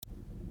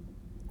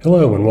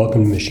Hello and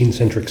welcome to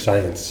Machine-Centric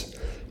Science.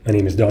 My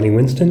name is Donnie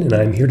Winston and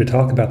I'm here to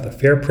talk about the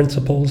FAIR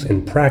principles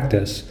in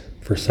practice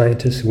for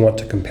scientists who want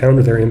to compound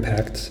their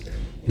impacts,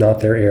 not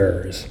their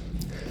errors.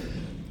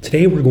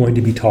 Today we're going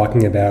to be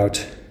talking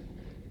about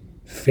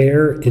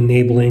FAIR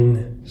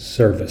enabling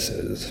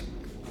services.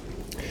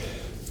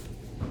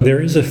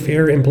 There is a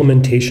FAIR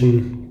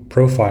implementation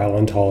profile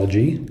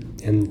ontology,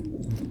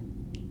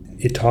 and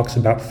it talks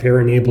about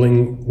FAIR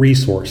enabling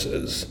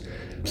resources.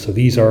 So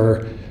these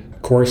are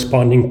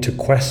corresponding to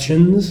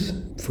questions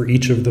for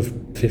each of the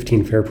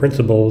 15 FAIR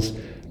principles.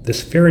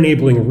 This FAIR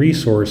enabling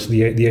resource,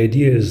 the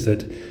idea is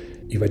that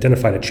you've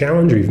identified a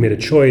challenge or you've made a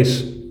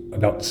choice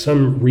about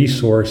some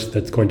resource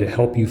that's going to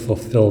help you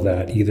fulfill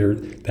that. Either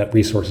that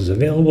resource is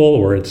available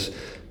or it's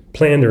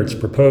planned or it's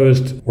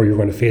proposed or you're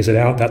going to phase it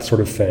out, that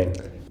sort of thing.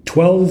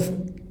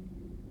 12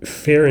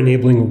 FAIR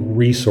enabling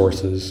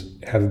resources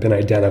have been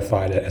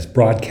identified as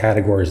broad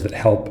categories that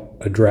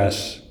help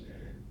address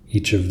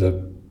each of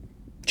the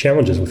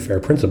challenges with FAIR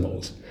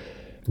principles.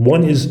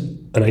 One is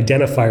an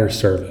identifier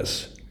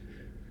service.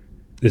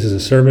 This is a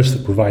service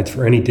that provides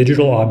for any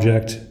digital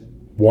object,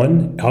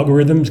 1,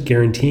 algorithms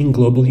guaranteeing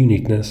global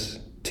uniqueness,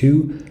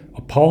 2,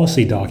 a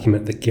policy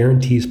document that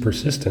guarantees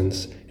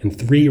persistence, and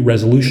 3,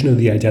 resolution of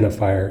the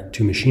identifier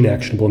to machine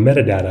actionable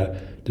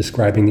metadata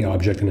describing the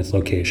object and its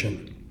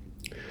location.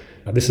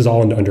 This is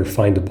all under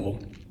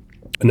findable.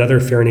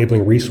 Another FAIR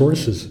enabling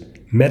resource is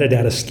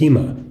metadata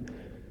schema.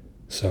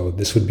 So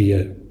this would be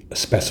a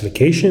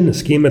specification, a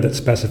schema that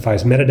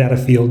specifies metadata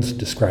fields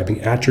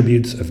describing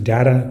attributes of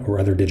data or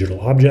other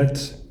digital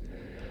objects.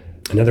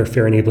 Another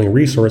FAIR enabling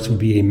resource would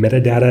be a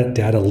metadata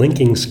data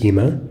linking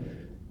schema.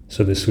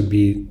 So this would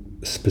be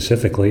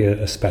specifically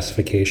a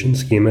specification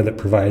schema that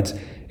provides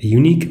a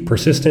unique,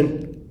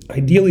 persistent,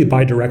 ideally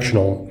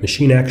bidirectional,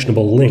 machine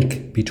actionable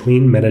link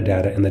between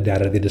metadata and the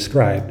data they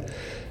described.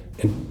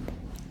 And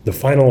the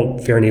final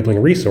FAIR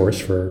enabling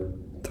resource for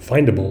the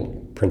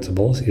findable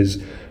principles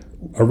is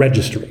a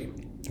registry,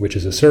 which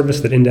is a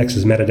service that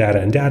indexes metadata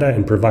and data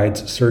and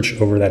provides search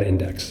over that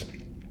index.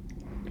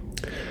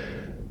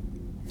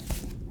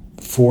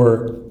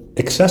 For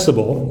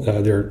accessible,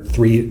 there are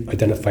 3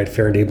 identified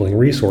FAIR enabling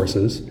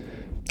resources.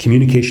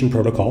 Communication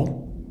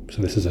protocol,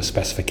 so this is a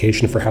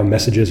specification for how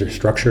messages are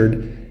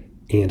structured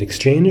and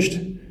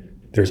exchanged.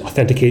 There's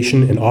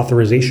authentication and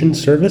authorization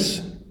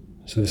service,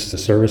 so this is a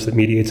service that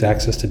mediates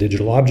access to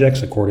digital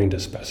objects according to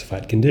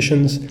specified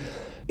conditions.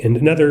 And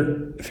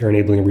another FAIR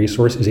enabling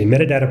resource is a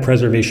metadata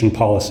preservation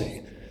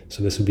policy.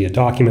 So this would be a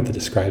document that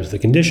describes the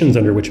conditions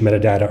under which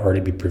metadata are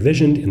to be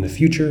provisioned in the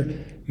future,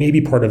 may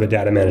be part of a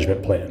data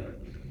management plan.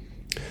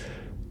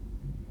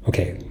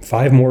 Okay,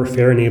 5 more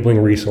FAIR enabling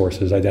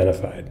resources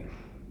identified.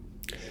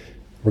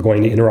 We're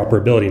going to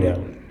interoperability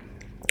now.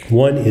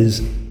 1 is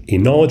a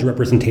knowledge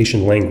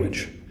representation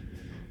language,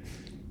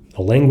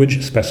 a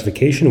language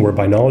specification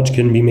whereby knowledge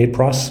can be made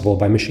processable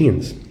by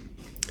machines.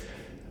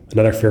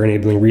 Another FAIR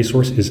enabling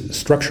resource is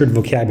structured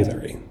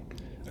vocabulary,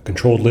 a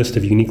controlled list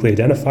of uniquely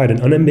identified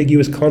and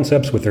unambiguous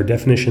concepts with their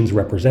definitions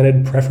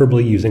represented,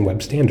 preferably using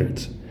web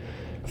standards.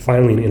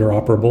 Finally, an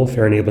interoperable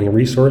FAIR enabling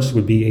resource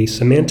would be a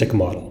semantic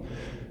model,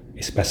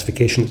 a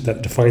specification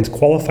that defines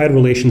qualified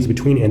relations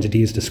between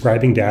entities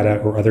describing data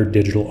or other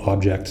digital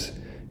objects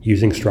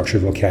using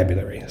structured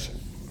vocabularies.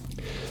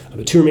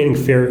 The 2 remaining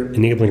FAIR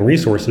enabling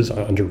resources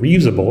under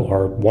reusable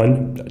are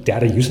 1,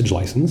 data usage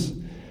license.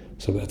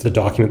 So that's the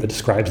document that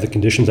describes the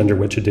conditions under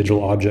which a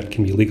digital object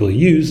can be legally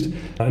used.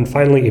 And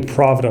finally, a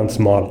provenance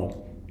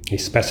model, a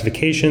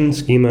specification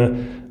schema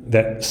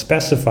that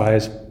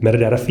specifies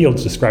metadata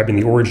fields describing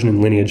the origin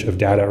and lineage of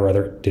data or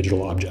other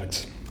digital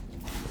objects.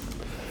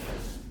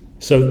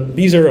 So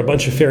these are a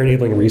bunch of FAIR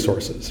enabling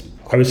resources.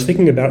 I was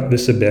thinking about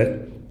this a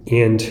bit,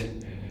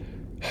 and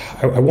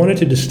I wanted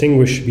to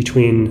distinguish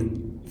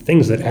between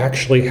things that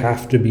actually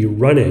have to be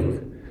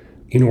running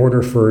in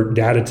order for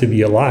data to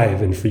be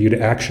alive and for you to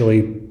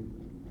actually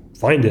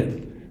find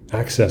it,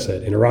 access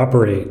it,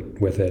 interoperate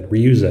with it,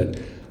 reuse it,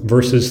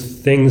 versus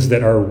things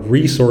that are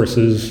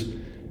resources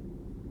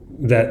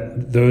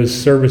that those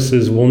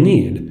services will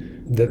need,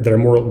 that are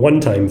more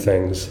one-time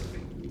things.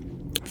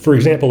 For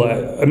example,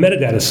 a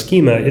metadata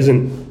schema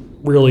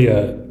isn't really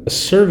a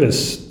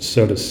service,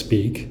 so to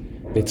speak.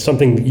 It's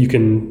something that you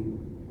can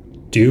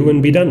do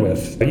and be done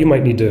with. You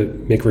might need to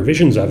make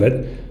revisions of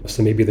it,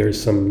 so maybe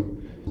there's some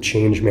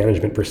change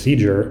management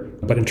procedure,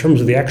 but in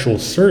terms of the actual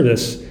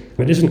service,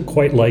 it isn't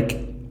quite like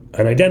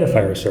an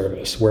identifier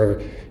service where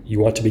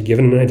you want to be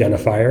given an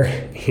identifier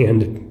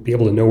and be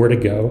able to know where to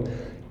go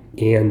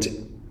and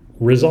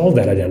resolve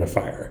that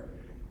identifier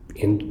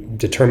and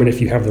determine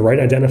if you have the right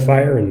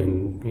identifier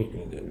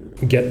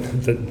and get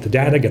the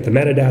data, get the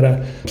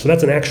metadata. So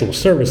that's an actual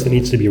service that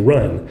needs to be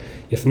run.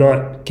 If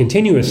not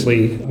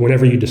continuously,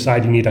 whenever you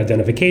decide you need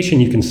identification,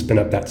 you can spin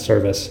up that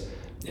service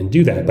and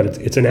do that. But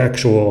it's an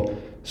actual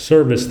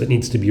service that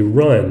needs to be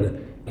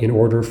run in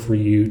order for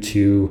you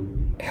to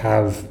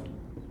have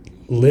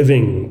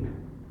living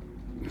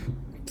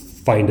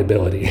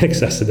findability,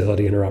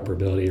 accessibility,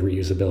 interoperability,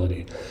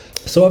 reusability.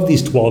 So of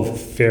these 12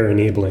 FAIR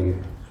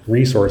enabling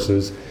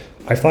resources,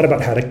 I thought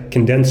about how to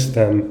condense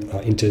them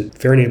into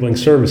fair enabling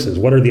services.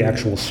 What are the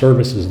actual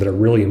services that are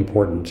really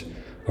important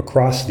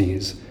across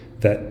these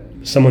that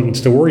someone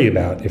needs to worry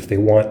about if they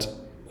want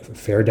a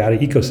fair data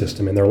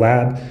ecosystem in their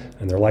lab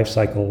and their life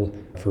cycle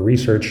for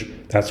research,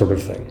 that sort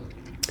of thing.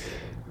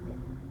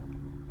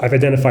 I've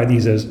identified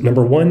these as,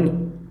 number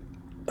one,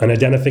 an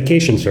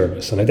identification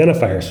service, an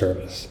identifier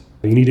service.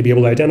 You need to be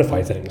able to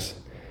identify things.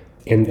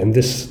 And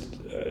this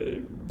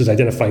is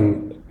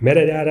identifying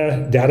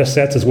metadata, data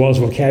sets, as well as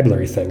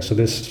vocabulary things. So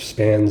this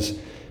spans,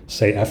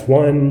 say,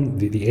 F1,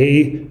 the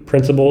A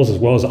principles, as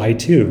well as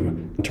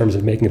I2, in terms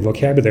of making a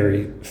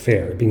vocabulary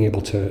fair, being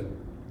able to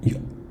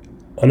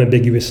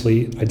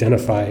unambiguously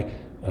identify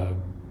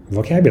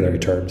vocabulary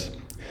terms.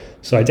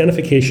 So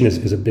identification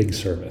is a big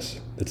service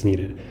that's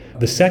needed.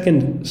 The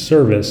second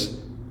service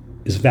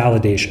is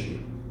validation.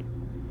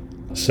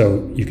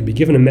 So you can be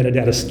given a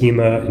metadata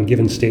schema and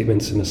given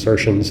statements and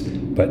assertions,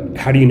 but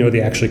how do you know they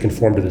actually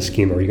conform to the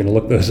schema? Are you going to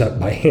look those up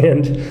by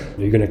hand?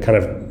 Are you going to kind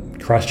of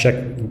cross-check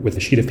with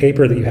a sheet of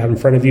paper that you have in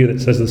front of you that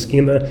says the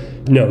schema?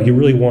 No, you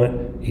really want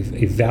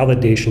a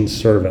validation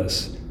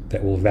service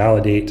that will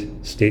validate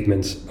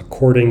statements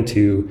according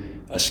to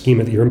a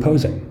schema that you're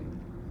imposing.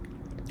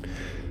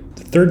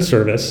 The third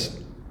service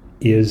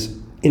is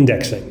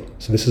indexing.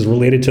 So this is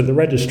related to the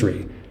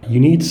registry. You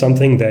need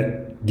something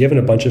that, given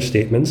a bunch of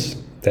statements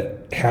that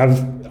have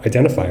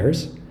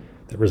identifiers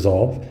that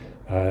resolve,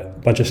 a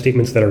bunch of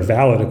statements that are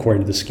valid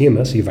according to the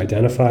schema, so you've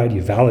identified,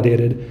 you've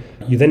validated,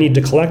 you then need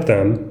to collect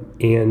them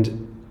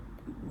and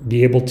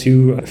be able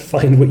to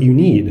find what you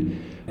need.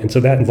 And so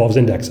that involves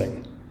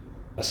indexing.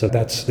 So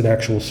that's an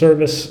actual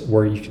service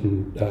where you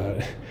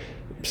can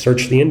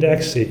search the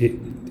index. The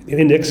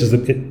index is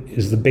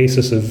the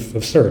basis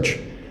of search.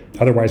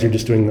 Otherwise, you're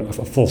just doing a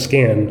full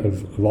scan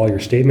of all your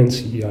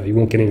statements. You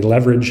won't get any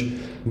leverage.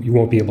 You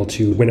won't be able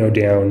to winnow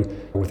down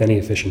with any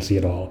efficiency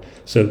at all.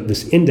 So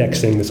this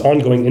indexing, this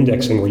ongoing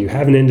indexing where you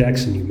have an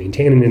index and you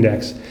maintain an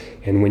index,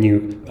 and when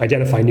you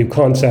identify new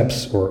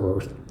concepts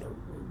or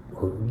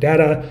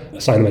data,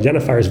 assign them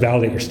identifiers,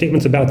 validate your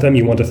statements about them,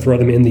 you want to throw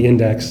them in the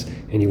index,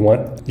 and you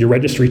want your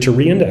registry to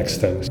re-index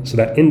things. So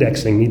that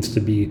indexing needs to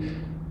be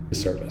a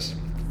service.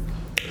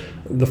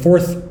 The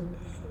fourth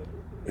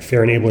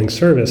fair enabling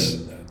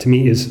service to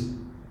me is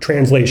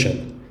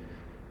translation.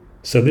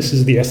 So this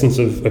is the essence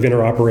of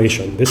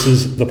interoperation. This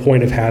is the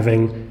point of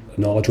having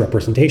a knowledge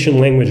representation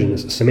language and a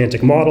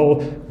semantic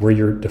model where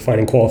you're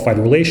defining qualified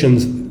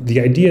relations. The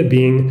idea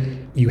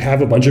being you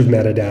have a bunch of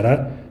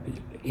metadata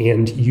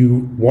and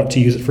you want to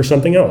use it for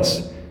something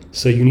else.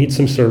 So you need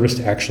some service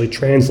to actually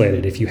translate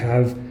it. If you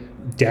have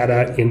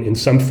data in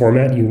some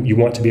format, you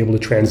want to be able to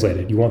translate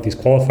it. You want these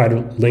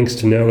qualified links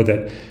to know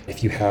that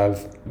if you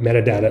have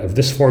metadata of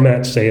this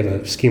format, say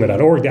the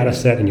schema.org data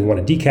set, and you want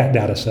a DCAT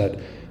data set,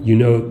 you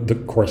know the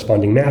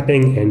corresponding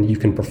mapping and you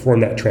can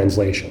perform that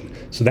translation.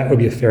 So that would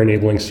be a fair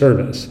enabling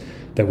service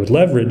that would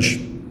leverage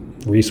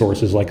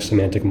resources like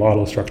semantic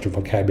model, structured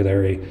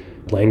vocabulary,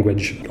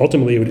 language.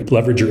 Ultimately, it would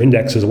leverage your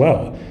index as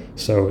well.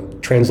 So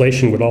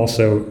translation would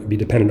also be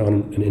dependent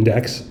on an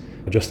index,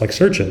 just like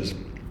search is.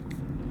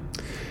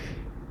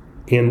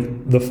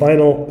 And the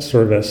final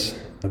service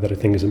that I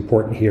think is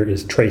important here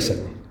is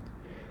tracing.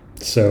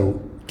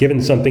 So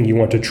given something you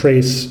want to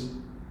trace,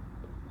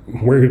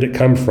 where did it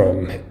come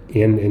from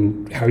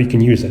and how you can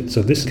use it.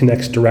 So this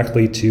connects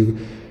directly to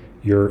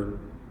your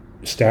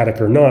static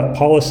or not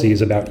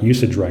policies about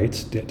usage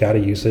rights, data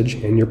usage,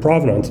 and your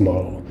provenance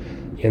model.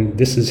 And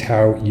this is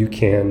how you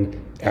can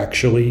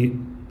actually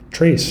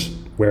trace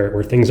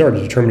where things are to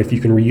determine if you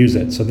can reuse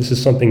it. So this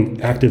is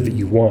something active that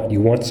you want. You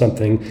want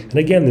something, and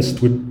again,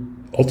 this would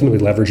ultimately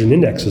leverage an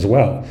index as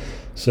well.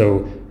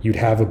 So you'd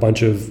have a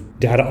bunch of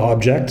data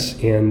objects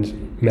and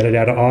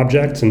metadata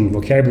objects and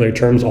vocabulary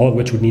terms, all of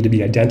which would need to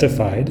be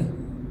identified.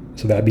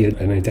 So that'd be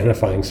an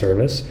identifying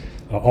service.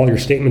 All your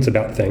statements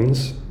about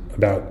things,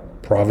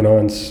 about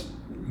provenance,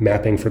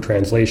 mapping for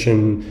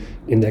translation,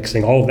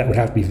 indexing, all of that would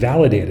have to be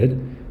validated.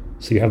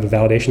 So you have the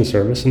validation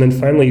service. And then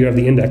finally, you have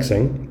the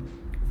indexing.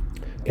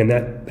 And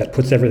that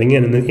puts everything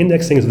in. And the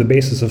indexing is the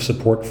basis of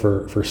support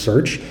for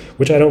search,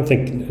 which I don't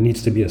think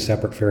needs to be a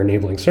separate fair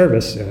enabling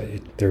service.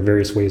 There are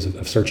various ways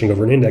of searching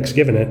over an index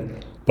given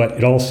it, but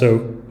it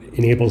also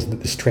enables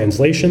this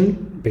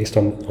translation based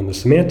on the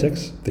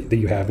semantics that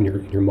you have in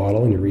your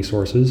model and your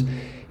resources,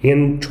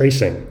 and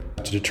tracing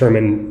to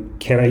determine,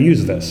 can I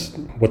use this?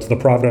 What's the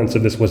provenance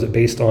of this? Was it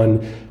based on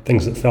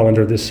things that fell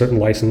under this certain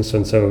license?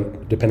 And so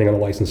depending on the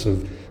license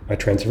of my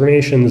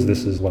transformations,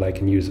 this is what I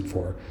can use it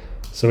for.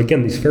 So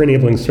again, these fair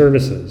enabling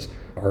services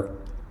are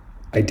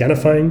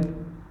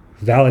identifying,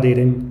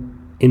 validating,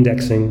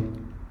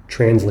 indexing,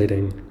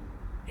 translating,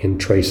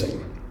 and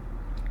tracing.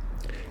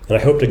 And I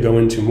hope to go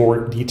into more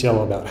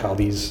detail about how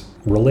these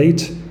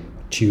relate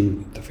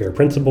to the FAIR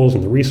principles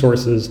and the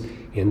resources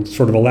and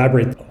sort of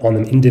elaborate on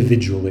them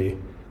individually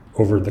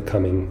over the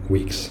coming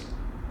weeks.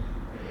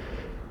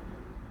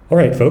 All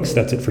right, folks,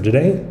 that's it for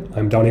today.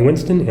 I'm Donnie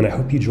Winston, and I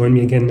hope you join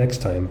me again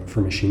next time for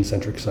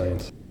Machine-Centric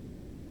Science.